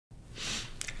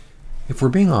If we're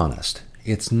being honest,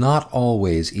 it's not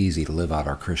always easy to live out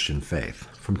our Christian faith.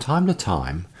 From time to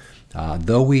time,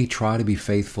 though we try to be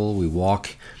faithful, we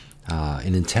walk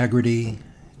in integrity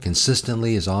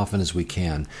consistently as often as we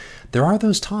can, there are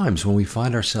those times when we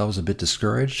find ourselves a bit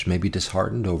discouraged, maybe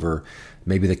disheartened over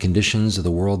maybe the conditions of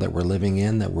the world that we're living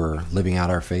in, that we're living out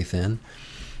our faith in.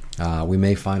 We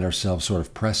may find ourselves sort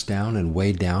of pressed down and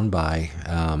weighed down by,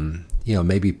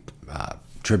 maybe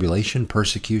tribulation,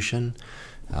 persecution,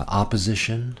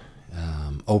 opposition,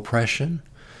 oppression.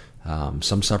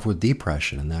 Some suffer with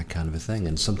depression and that kind of a thing.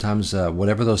 And sometimes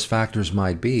whatever those factors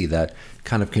might be that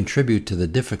kind of contribute to the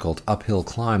difficult uphill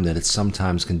climb that it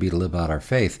sometimes can be to live out our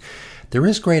faith, there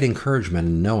is great encouragement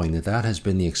in knowing that that has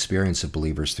been the experience of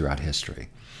believers throughout history.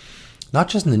 Not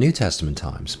just in the New Testament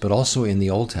times, but also in the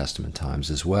Old Testament times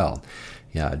as well.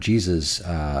 Yeah, Jesus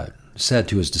said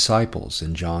to his disciples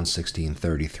in John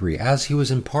 16:33, as he was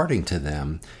imparting to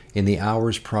them in the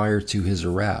hours prior to his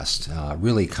arrest,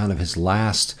 really kind of his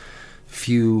last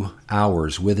few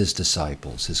hours with his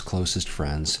disciples, his closest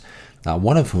friends,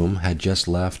 one of whom had just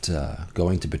left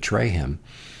going to betray him.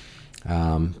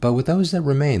 But with those that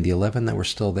remained, the 11 that were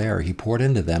still there, he poured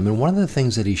into them. And one of the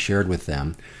things that he shared with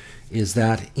them is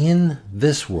that in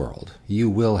this world, you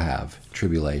will have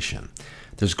tribulation.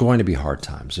 There's going to be hard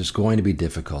times. There's going to be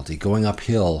difficulty. Going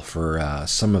uphill for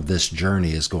some of this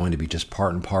journey is going to be just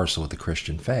part and parcel with the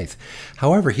Christian faith.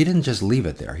 However, he didn't just leave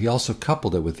it there. He also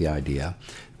coupled it with the idea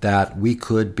that we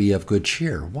could be of good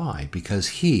cheer. Why? Because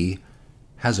he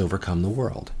has overcome the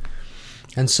world.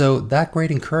 And so that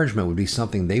great encouragement would be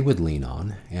something they would lean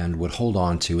on and would hold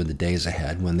on to in the days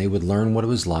ahead when they would learn what it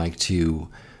was like to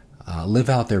live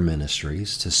out their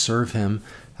ministries, to serve him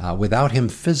without him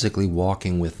physically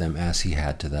walking with them as he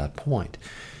had to that point.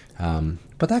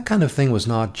 But that kind of thing was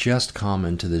not just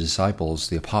common to the disciples,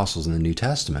 the apostles in the New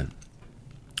Testament.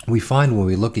 We find when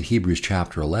we look at Hebrews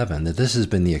chapter 11 that this has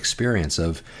been the experience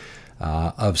of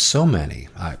so many,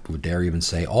 I would dare even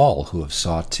say all, who have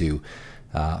sought to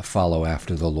follow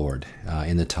after the Lord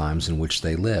in the times in which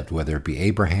they lived, whether it be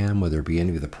Abraham, whether it be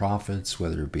any of the prophets,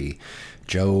 whether it be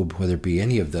Job, whether it be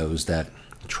any of those that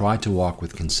tried to walk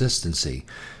with consistency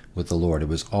with the Lord. It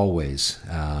was always,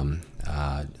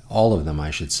 all of them,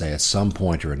 I should say, at some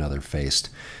point or another faced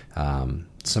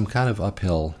some kind of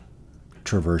uphill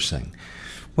traversing.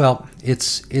 Well,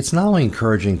 it's not only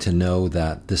encouraging to know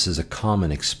that this is a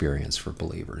common experience for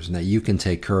believers and that you can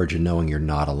take courage in knowing you're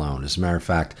not alone. As a matter of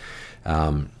fact,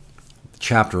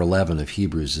 chapter 11 of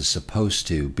Hebrews is supposed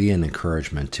to be an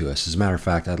encouragement to us. As a matter of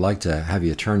fact, I'd like to have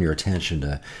you turn your attention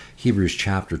to Hebrews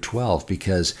chapter 12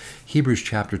 because Hebrews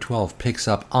chapter 12 picks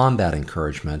up on that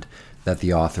encouragement that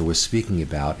the author was speaking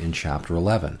about in chapter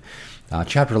 11.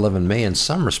 Chapter 11 may in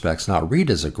some respects not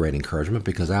read as a great encouragement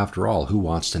because after all, who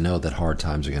wants to know that hard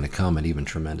times are going to come and even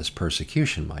tremendous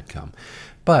persecution might come?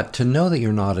 But to know that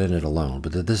you're not in it alone,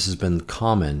 but that this has been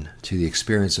common to the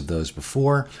experience of those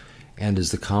before and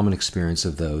is the common experience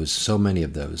of those, so many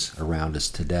of those around us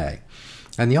today.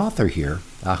 And the author here,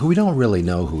 who we don't really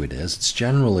know who it is, it's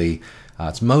generally,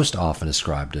 it's most often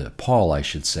ascribed to Paul, I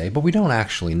should say, but we don't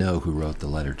actually know who wrote the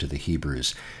letter to the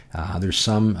Hebrews. There's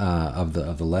some of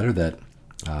the letter that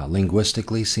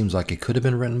linguistically seems like it could have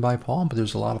been written by Paul, but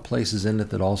there's a lot of places in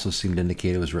it that also seem to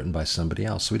indicate it was written by somebody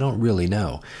else. So we don't really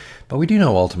know. But we do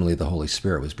know ultimately the Holy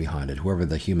Spirit was behind it, whoever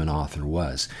the human author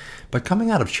was. But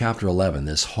coming out of chapter 11,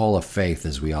 this hall of faith,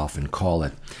 as we often call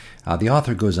it, the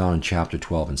author goes on in chapter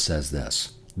 12 and says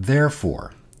this,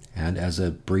 therefore, and as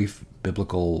a brief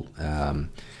biblical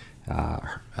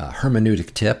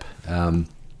hermeneutic tip,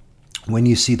 when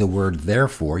you see the word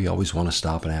therefore, you always want to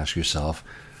stop and ask yourself,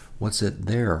 what's it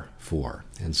there for?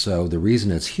 And so the reason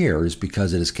it's here is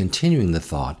because it is continuing the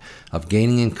thought of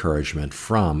gaining encouragement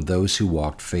from those who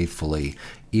walked faithfully,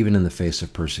 even in the face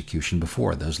of persecution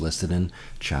before, those listed in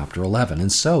chapter 11.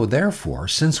 And so, therefore,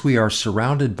 since we are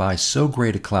surrounded by so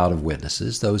great a cloud of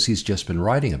witnesses, those he's just been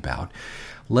writing about,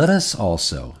 let us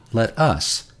also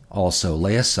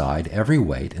lay aside every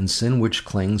weight and sin which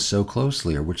clings so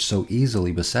closely or which so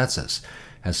easily besets us,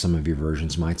 as some of your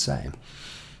versions might say.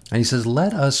 And he says,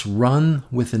 let us run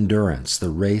with endurance the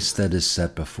race that is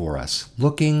set before us,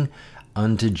 looking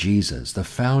unto Jesus, the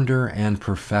founder and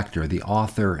perfecter, the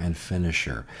author and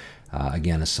finisher.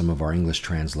 Again, as some of our English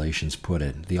translations put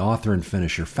it, the author and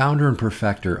finisher, founder and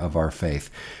perfecter of our faith,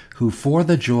 who for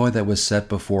the joy that was set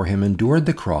before him endured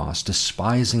the cross,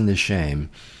 despising the shame,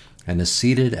 and is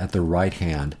seated at the right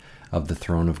hand of the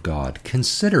throne of God.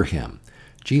 Consider him,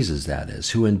 Jesus that is,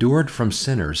 who endured from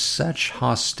sinners such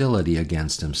hostility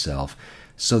against himself,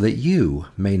 so that you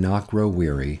may not grow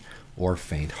weary or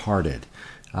faint-hearted.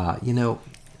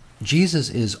 Jesus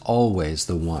is always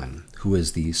the one who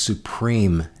is the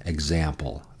supreme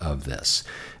example of this,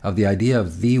 of the idea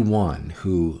of the one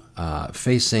who,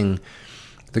 facing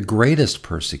the greatest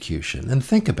persecution. And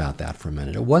think about that for a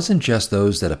minute. It wasn't just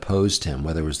those that opposed him,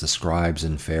 whether it was the scribes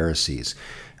and Pharisees,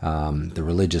 the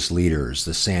religious leaders,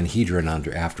 the Sanhedrin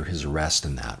after his arrest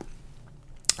and that.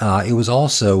 It was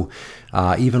also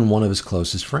even one of his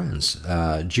closest friends,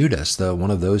 Judas,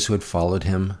 one of those who had followed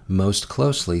him most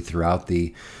closely throughout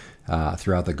the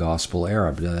gospel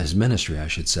era, his ministry, I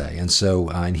should say. And so,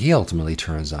 and he ultimately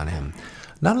turns on him.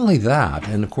 Not only that,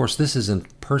 and of course this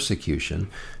isn't persecution,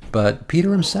 but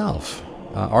Peter himself,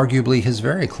 arguably his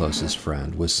very closest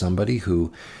friend, was somebody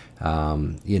who,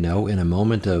 in a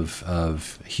moment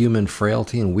of human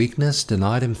frailty and weakness,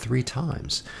 denied him 3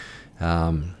 times.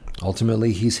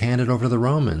 Ultimately, he's handed over to the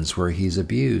Romans, where he's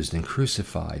abused and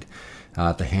crucified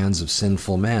at the hands of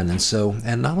sinful men.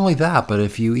 And not only that, but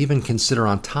if you even consider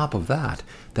on top of that,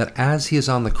 that as he is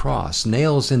on the cross,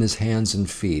 nails in his hands and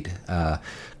feet,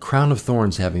 crown of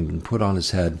thorns having been put on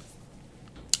his head,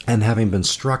 and having been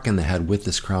struck in the head with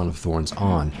this crown of thorns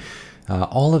on,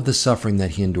 all of the suffering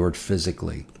that he endured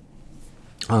physically.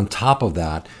 On top of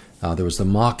that, there was the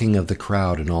mocking of the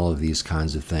crowd and all of these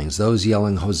kinds of things. Those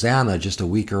yelling Hosanna just a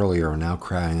week earlier are now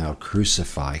crying out,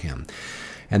 crucify him.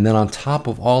 And then on top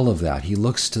of all of that, he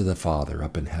looks to the Father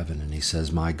up in heaven and he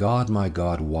says, my God,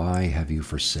 why have you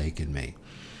forsaken me?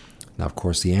 Now, of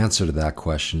course, the answer to that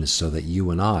question is so that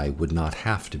you and I would not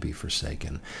have to be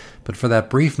forsaken. But for that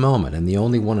brief moment, and the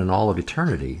only one in all of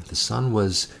eternity, the Son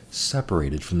was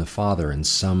separated from the Father in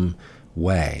some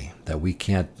way that we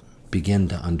can't begin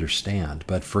to understand.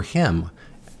 But for him,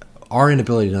 our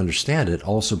inability to understand it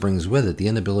also brings with it the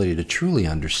inability to truly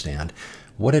understand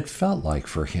what it felt like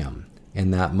for him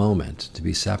in that moment to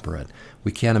be separate.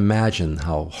 We can't imagine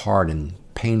how hard and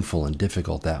painful and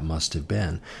difficult that must have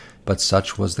been, but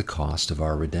such was the cost of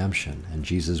our redemption, and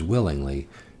Jesus willingly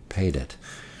paid it.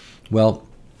 Well,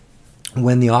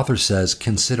 when the author says,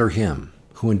 consider him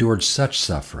who endured such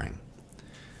suffering,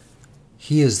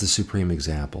 he is the supreme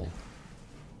example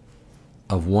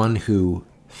of one who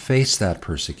faced that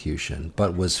persecution,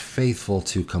 but was faithful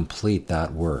to complete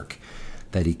that work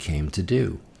that he came to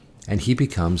do. And he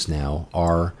becomes now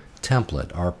our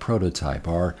template, our prototype,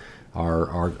 our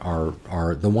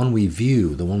the one we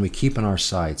view, the one we keep in our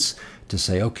sights to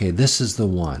say, okay, this is the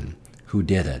one who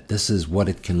did it. This is what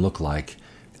it can look like.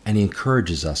 And he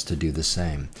encourages us to do the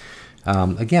same.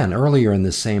 Again, earlier in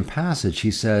this same passage,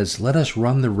 he says, let us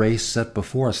run the race set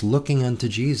before us, looking unto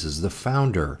Jesus, the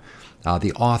founder,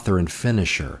 the author and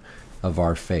finisher of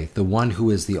our faith, the one who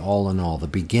is the all in all, the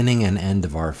beginning and end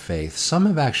of our faith. Some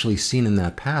have actually seen in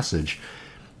that passage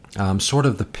sort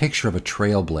of the picture of a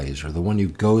trailblazer, the one who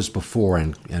goes before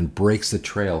and breaks the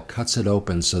trail, cuts it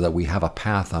open so that we have a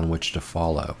path on which to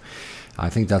follow. I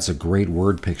think that's a great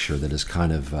word picture that is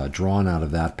kind of drawn out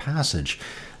of that passage.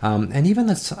 And even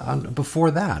before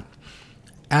that,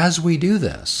 as we do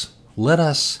this, let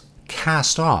us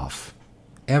cast off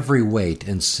every weight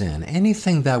and sin,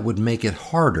 anything that would make it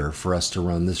harder for us to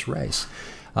run this race.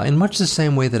 In much the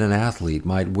same way that an athlete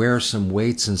might wear some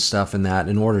weights and stuff in that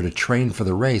in order to train for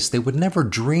the race, they would never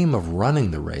dream of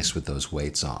running the race with those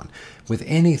weights on, with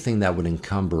anything that would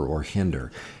encumber or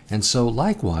hinder. And so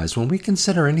likewise, when we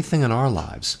consider anything in our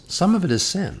lives, some of it is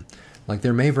sin. Like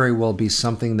there may very well be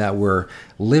something that we're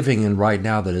living in right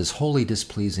now that is wholly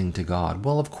displeasing to God.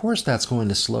 Well, of course that's going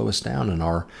to slow us down in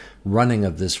our running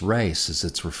of this race, as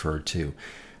it's referred to.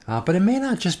 But it may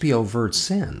not just be overt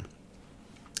sin.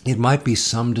 It might be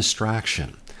some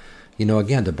distraction.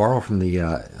 Again, to borrow from the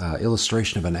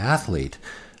illustration of an athlete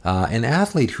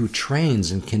who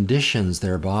trains and conditions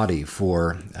their body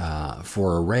for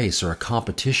a race or a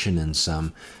competition in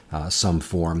some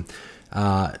form,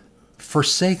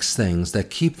 forsakes things that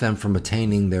keep them from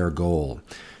attaining their goal.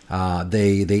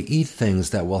 They eat things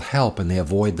that will help, and they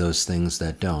avoid those things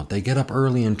that don't. They get up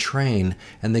early and train,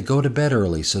 and they go to bed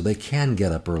early so they can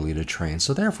get up early to train.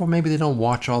 So therefore, maybe they don't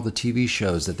watch all the TV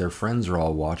shows that their friends are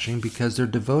all watching because they're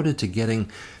devoted to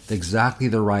getting exactly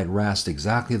the right rest,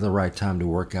 exactly the right time to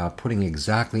work out, putting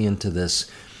exactly into this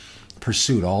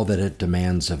pursuit all that it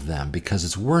demands of them because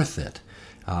it's worth it.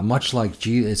 Much like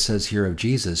it says here of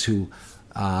Jesus, who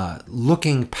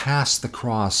looking past the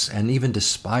cross and even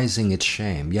despising its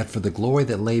shame, yet for the glory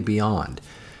that lay beyond,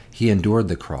 he endured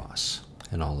the cross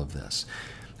and all of this.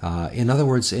 In other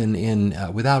words,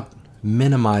 without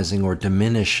minimizing or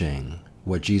diminishing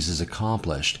what Jesus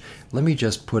accomplished, let me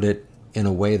just put it in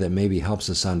a way that maybe helps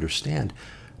us understand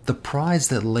the prize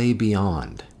that lay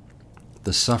beyond,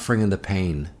 the suffering and the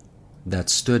pain that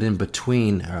stood in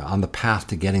between, on the path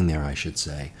to getting there, I should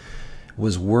say,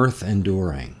 was worth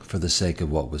enduring for the sake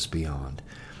of what was beyond.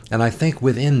 And I think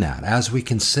within that, as we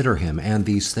consider him and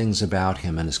these things about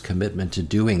him and his commitment to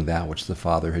doing that which the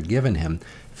Father had given him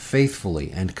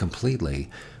faithfully and completely,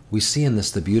 we see in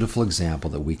this the beautiful example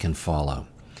that we can follow.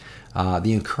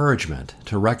 The encouragement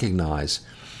to recognize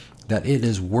that it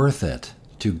is worth it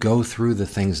to go through the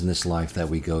things in this life that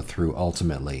we go through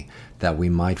ultimately, that we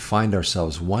might find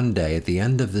ourselves one day at the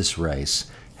end of this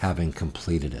race having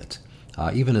completed it.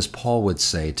 Even as Paul would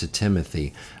say to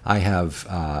Timothy, I have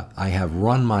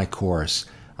run my course,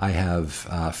 I have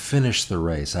finished the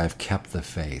race, I have kept the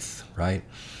faith, right?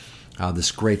 This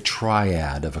great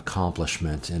triad of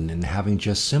accomplishment and having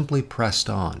just simply pressed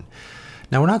on.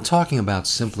 Now, we're not talking about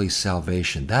simply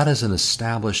salvation. That is an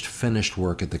established, finished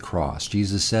work at the cross.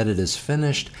 Jesus said it is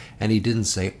finished, and he didn't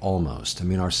say almost. I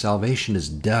mean, our salvation is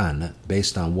done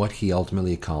based on what he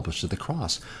ultimately accomplished at the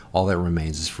cross. All that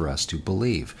remains is for us to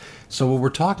believe. So what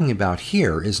we're talking about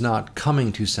here is not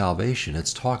coming to salvation.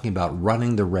 It's talking about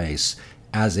running the race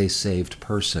as a saved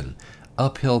person,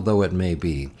 uphill though it may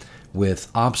be,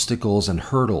 with obstacles and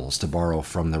hurdles, to borrow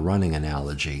from the running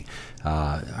analogy,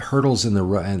 hurdles in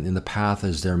the path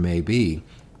as there may be,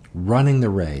 running the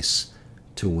race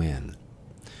to win.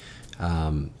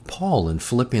 Paul in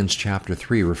Philippians chapter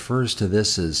 3 refers to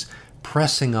this as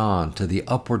pressing on to the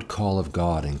upward call of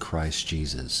God in Christ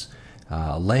Jesus,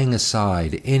 laying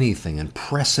aside anything and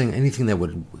pressing anything that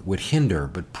would hinder,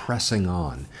 but pressing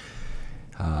on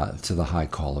to the high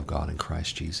call of God in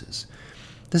Christ Jesus.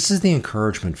 This is the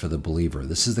encouragement for the believer.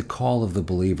 This is the call of the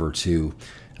believer to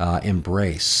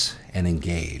embrace and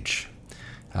engage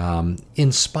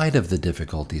in spite of the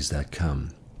difficulties that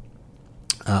come.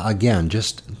 Again,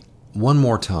 just one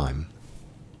more time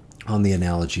on the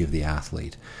analogy of the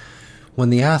athlete. When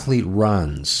the athlete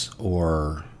runs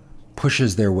or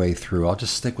pushes their way through, I'll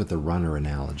just stick with the runner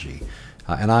analogy.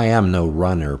 And I am no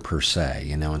runner per se,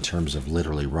 in terms of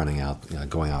literally running out,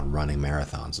 going out and running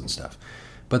marathons and stuff.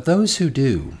 But those who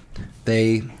do,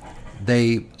 they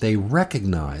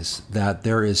recognize that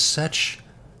there is such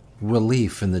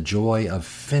relief in the joy of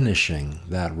finishing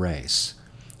that race.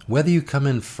 Whether you come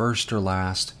in first or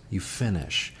last, you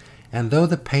finish. And though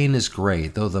the pain is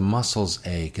great, though the muscles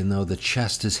ache, and though the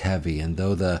chest is heavy, and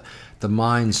though the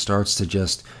mind starts to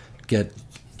just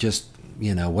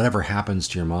whatever happens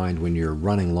to your mind when you're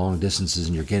running long distances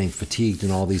and you're getting fatigued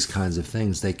and all these kinds of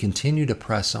things, they continue to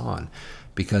press on.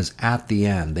 Because at the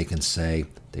end, they can say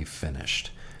they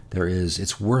finished.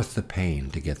 It's worth the pain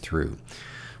to get through.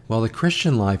 Well, the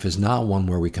Christian life is not one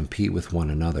where we compete with one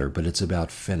another, but it's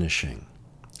about finishing,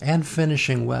 and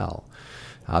finishing well.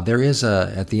 There is,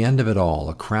 at the end of it all,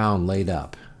 a crown laid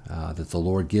up that the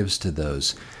Lord gives to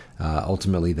those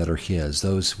ultimately that are his.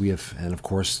 Those we have, and of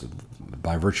course,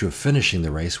 by virtue of finishing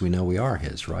the race, we know we are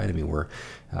his, right? I mean,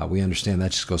 we understand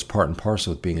that just goes part and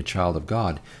parcel with being a child of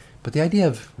God. But the idea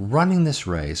of running this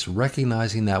race,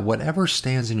 recognizing that whatever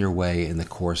stands in your way in the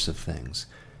course of things,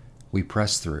 we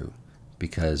press through,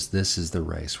 because this is the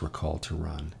race we're called to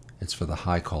run. It's for the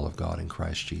high call of God in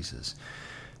Christ Jesus.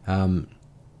 You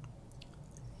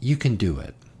can do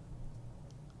it.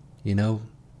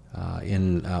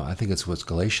 I think it's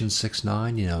Galatians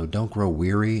 6:9, don't grow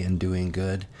weary in doing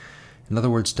good. In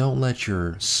other words, don't let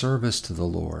your service to the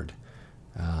Lord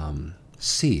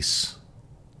cease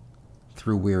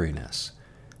through weariness,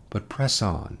 but press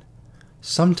on.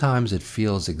 Sometimes it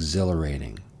feels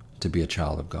exhilarating to be a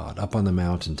child of God, up on the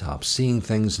mountaintop, seeing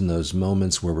things in those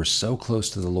moments where we're so close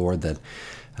to the Lord that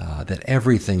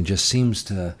everything just seems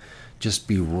to just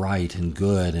be right and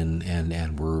good,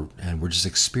 and we're just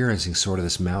experiencing sort of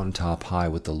this mountaintop high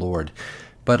with the Lord.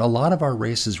 But a lot of our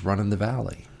race is run in the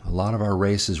valley. A lot of our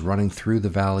race is running through the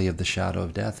valley of the shadow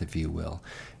of death, if you will.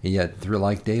 And yet,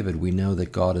 like David, we know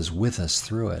that God is with us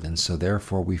through it, and so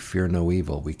therefore we fear no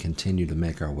evil. We continue to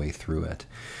make our way through it.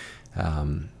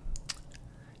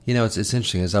 It's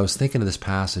interesting. As I was thinking of this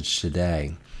passage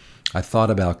today, I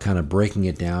thought about kind of breaking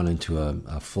it down into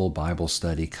a full Bible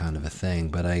study kind of a thing,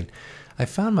 but I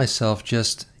found myself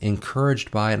just encouraged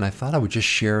by it, and I thought I would just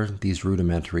share these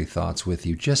rudimentary thoughts with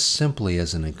you, just simply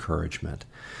as an encouragement.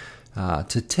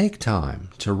 To take time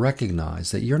to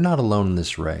recognize that you're not alone in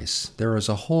this race. There is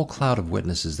a whole cloud of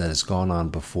witnesses that has gone on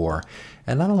before.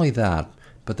 And not only that,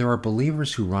 but there are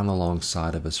believers who run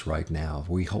alongside of us right now.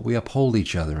 We uphold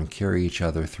each other and carry each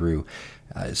other through.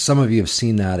 Some of you have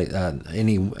seen that,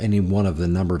 any one of the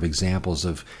number of examples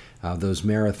of those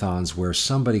marathons where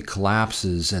somebody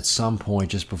collapses at some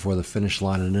point just before the finish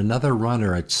line, and another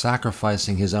runner, at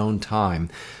sacrificing his own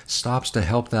time, stops to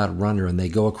help that runner, and they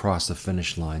go across the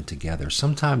finish line together.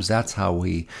 Sometimes that's how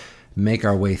we make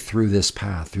our way through this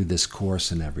path, through this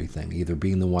course and everything, either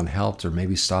being the one helped or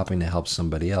maybe stopping to help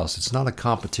somebody else. It's not a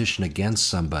competition against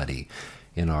somebody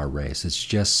in our race. It's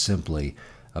just simply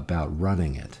about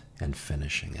running it and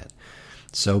finishing it.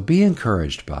 So be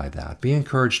encouraged by that. Be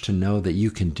encouraged to know that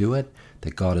you can do it,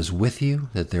 that God is with you,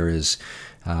 that there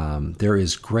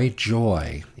is great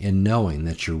joy in knowing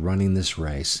that you're running this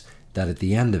race, that at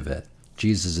the end of it,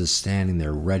 Jesus is standing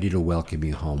there ready to welcome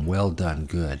you home. Well done,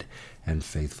 good and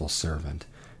faithful servant.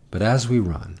 But as we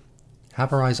run,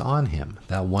 have our eyes on him,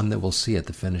 that one that we'll see at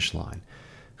the finish line,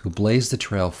 who blazed the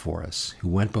trail for us, who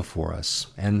went before us,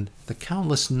 and the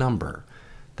countless number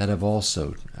that have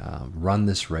also run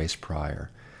this race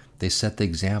prior. They set the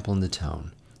example and the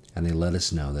tone, and they let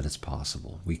us know that it's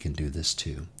possible. We can do this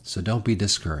too. So don't be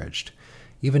discouraged.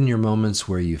 Even in your moments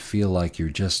where you feel like you're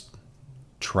just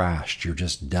trashed, you're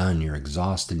just done, you're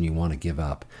exhausted, and you want to give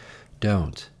up,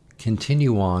 don't.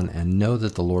 Continue on and know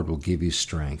that the Lord will give you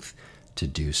strength to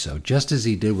do so, just as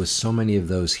he did with so many of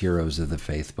those heroes of the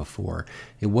faith before.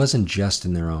 It wasn't just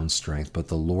in their own strength, but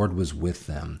the Lord was with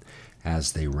them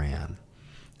as they ran.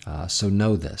 So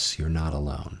know this, you're not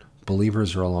alone.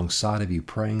 Believers are alongside of you,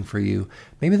 praying for you.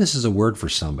 Maybe this is a word for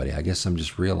somebody. I guess I'm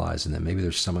just realizing that maybe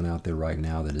there's someone out there right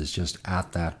now that is just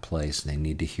at that place and they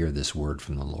need to hear this word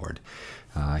from the Lord,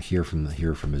 hear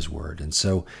from his word. And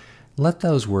so let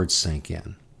those words sink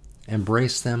in.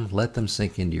 Embrace them, let them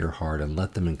sink into your heart, and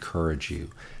let them encourage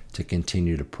you to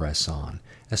continue to press on,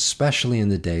 especially in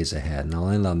the days ahead. And I'll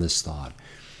end on this thought.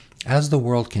 As the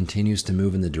world continues to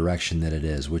move in the direction that it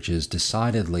is, which is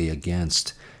decidedly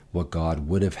against what God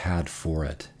would have had for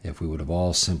it, if we would have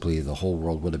all simply, the whole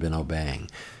world would have been obeying.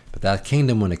 But that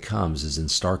kingdom, when it comes, is in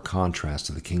stark contrast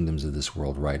to the kingdoms of this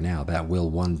world right now. That will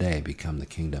one day become the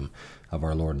kingdom of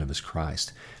our Lord and of his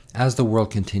Christ. As the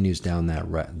world continues down that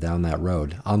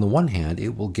road, on the one hand,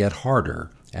 it will get harder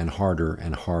and harder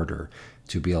and harder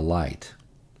to be a light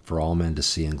for all men to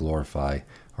see and glorify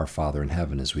our Father in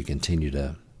heaven as we continue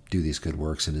to do these good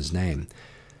works in his name.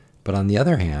 But on the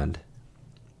other hand,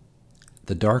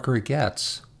 the darker it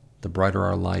gets, the brighter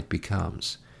our light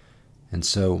becomes. And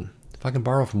so, if I can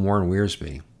borrow from Warren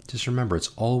Wiersbe, just remember,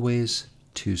 it's always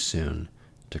too soon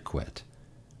to quit.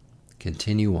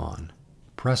 Continue on.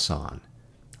 Press on.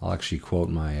 I'll actually quote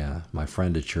my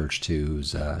friend at church too,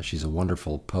 she's a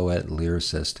wonderful poet,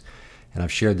 lyricist, and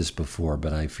I've shared this before,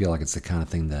 but I feel like it's the kind of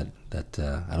thing that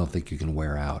I don't think you can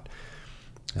wear out.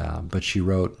 But she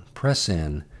wrote, "Press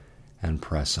in and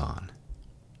press on."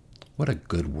 What a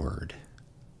good word.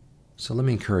 So let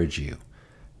me encourage you.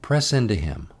 Press into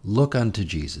him. Look unto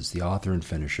Jesus, the author and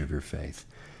finisher of your faith,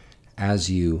 as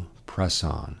you press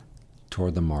on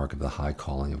toward the mark of the high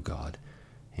calling of God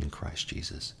in Christ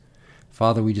Jesus.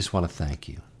 Father, we just want to thank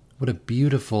you. What a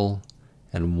beautiful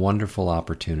and wonderful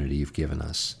opportunity you've given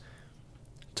us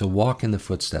to walk in the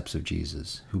footsteps of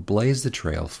Jesus, who blazed the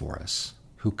trail for us,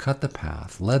 who cut the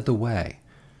path, led the way,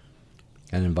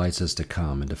 and invites us to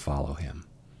come and to follow him.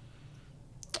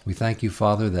 We thank you,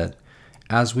 Father, that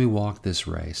as we walk this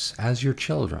race, as your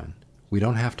children, we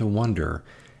don't have to wonder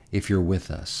if you're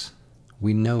with us.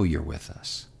 We know you're with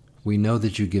us. We know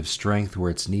that you give strength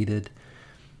where it's needed.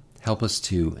 Help us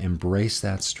to embrace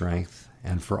that strength,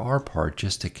 and for our part,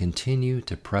 just to continue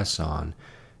to press on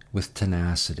with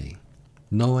tenacity,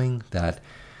 knowing that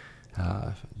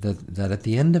at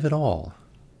the end of it all,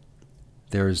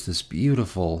 there is this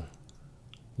beautiful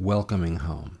welcoming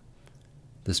home,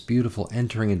 this beautiful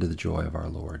entering into the joy of our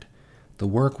Lord. The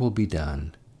work will be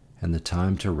done, and the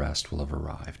time to rest will have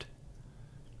arrived.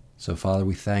 So, Father,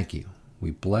 we thank you.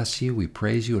 We bless you, we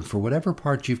praise you, and for whatever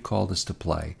part you've called us to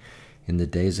play in the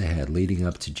days ahead leading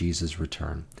up to Jesus'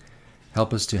 return,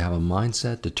 help us to have a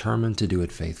mindset determined to do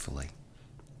it faithfully,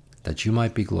 that you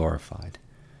might be glorified,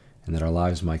 and that our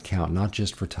lives might count not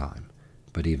just for time,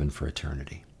 but even for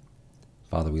eternity.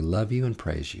 Father, we love you and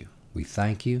praise you. We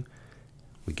thank you.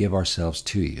 We give ourselves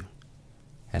to you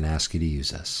and ask you to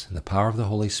use us in the power of the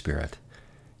Holy Spirit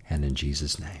and in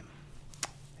Jesus' name.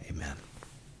 Amen.